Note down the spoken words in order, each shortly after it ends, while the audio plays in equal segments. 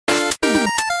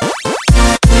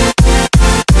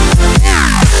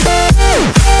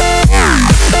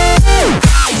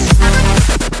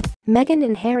Meghan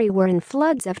and Harry were in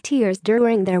floods of tears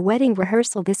during their wedding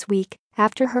rehearsal this week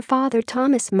after her father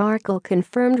Thomas Markle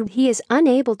confirmed he is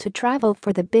unable to travel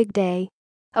for the big day.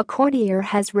 A courtier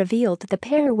has revealed the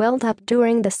pair welled up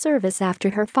during the service after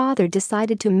her father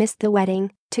decided to miss the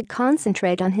wedding to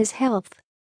concentrate on his health.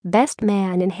 Best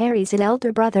man and Harry's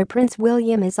elder brother Prince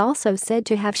William is also said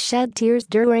to have shed tears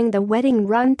during the wedding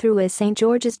run through a St.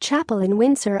 George's Chapel in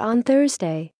Windsor on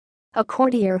Thursday. A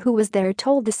courtier who was there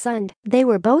told The Sun they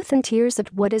were both in tears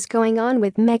at what is going on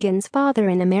with Meghan's father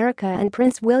in America, and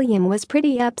Prince William was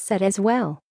pretty upset as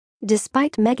well.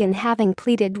 Despite Meghan having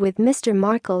pleaded with Mr.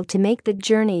 Markle to make the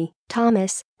journey,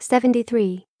 Thomas,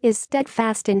 73, is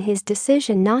steadfast in his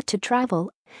decision not to travel,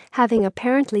 having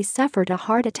apparently suffered a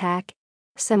heart attack.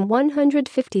 Some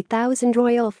 150,000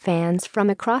 royal fans from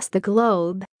across the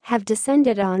globe have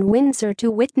descended on Windsor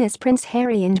to witness Prince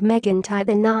Harry and Meghan tie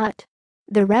the knot.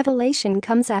 The revelation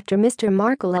comes after Mr.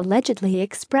 Markle allegedly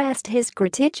expressed his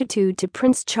gratitude to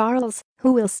Prince Charles,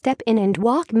 who will step in and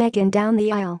walk Meghan down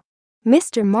the aisle.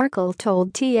 Mr. Markle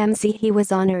told TMZ he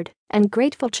was honored and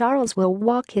grateful Charles will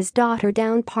walk his daughter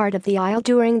down part of the aisle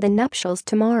during the nuptials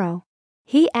tomorrow.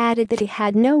 He added that he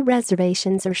had no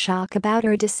reservations or shock about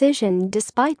her decision,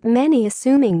 despite many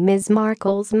assuming Ms.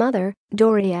 Markle's mother,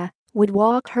 Doria, would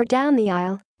walk her down the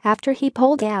aisle after he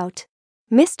pulled out.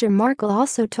 Mr. Markle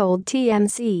also told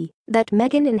TMZ that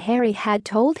Meghan and Harry had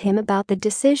told him about the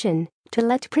decision to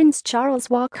let Prince Charles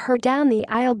walk her down the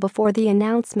aisle before the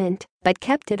announcement, but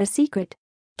kept it a secret.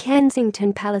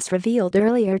 Kensington Palace revealed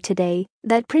earlier today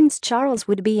that Prince Charles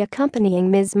would be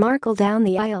accompanying Ms. Markle down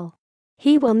the aisle.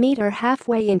 He will meet her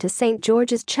halfway into St.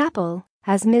 George's Chapel,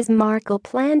 as Ms. Markle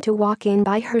planned to walk in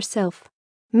by herself.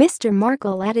 Mr.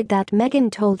 Markle added that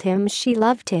Meghan told him she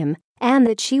loved him and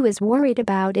that she was worried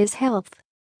about his health.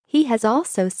 He has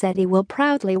also said he will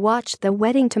proudly watch the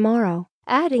wedding tomorrow,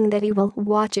 adding that he will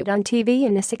watch it on TV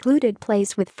in a secluded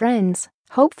place with friends,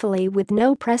 hopefully with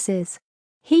no presses.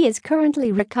 He is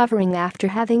currently recovering after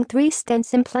having 3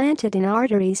 stents implanted in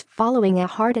arteries following a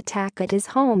heart attack at his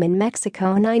home in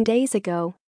Mexico 9 days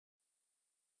ago.